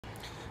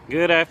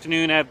Good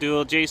afternoon,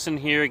 Abdul. Jason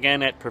here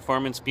again at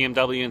Performance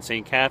BMW in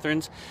St.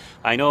 Catharines.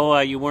 I know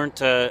you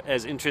weren't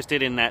as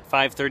interested in that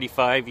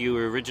 535 you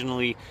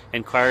originally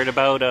inquired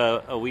about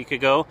a week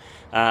ago.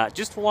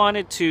 Just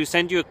wanted to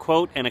send you a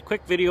quote and a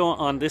quick video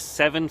on this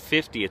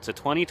 750. It's a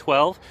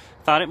 2012.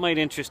 Thought it might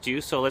interest you,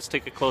 so let's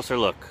take a closer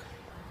look.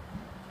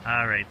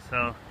 Alright,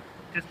 so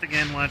just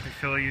again wanted to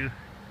show you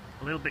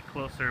a little bit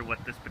closer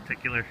what this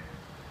particular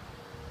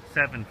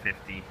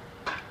 750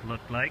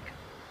 looked like.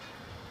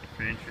 If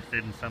you're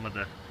interested in some of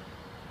the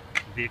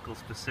vehicle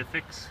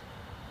specifics,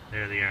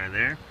 there they are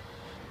there.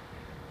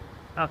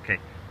 Okay,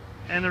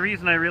 and the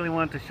reason I really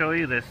wanted to show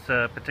you this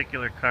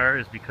particular car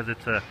is because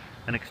it's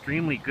an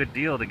extremely good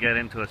deal to get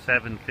into a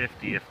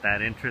 750 if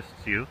that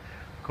interests you.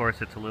 Of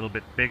course, it's a little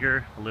bit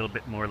bigger, a little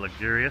bit more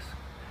luxurious.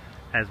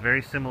 Has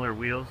very similar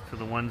wheels to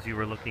the ones you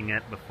were looking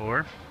at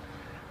before.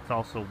 It's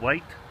also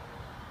white.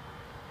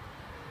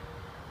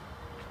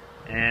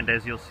 And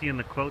as you'll see in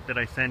the quote that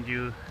I send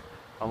you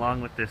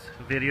along with this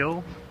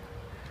video,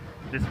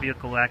 this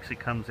vehicle actually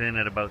comes in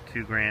at about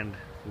 $2,000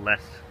 less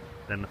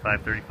than the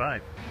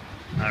 535.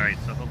 Alright,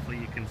 so hopefully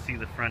you can see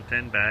the front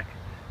and back.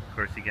 Of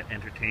course, you get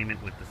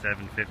entertainment with the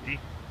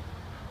 750.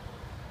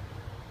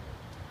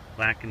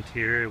 Black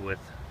interior with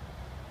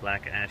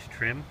black ash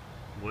trim,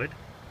 wood.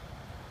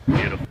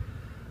 Beautiful.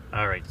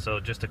 Alright, so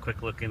just a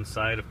quick look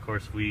inside. Of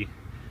course, we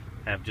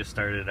have just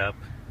started up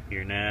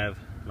your nav,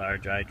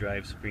 large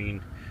iDrive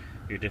screen,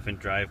 your different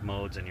drive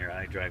modes and your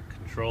iDrive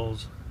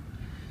controls.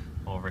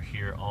 Over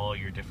here, all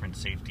your different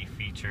safety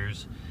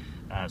features.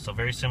 So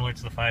very similar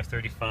to the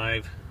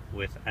 535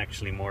 with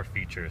actually more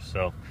features.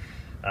 So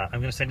I'm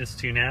going to send this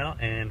to you now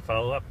and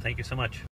follow up. Thank you so much.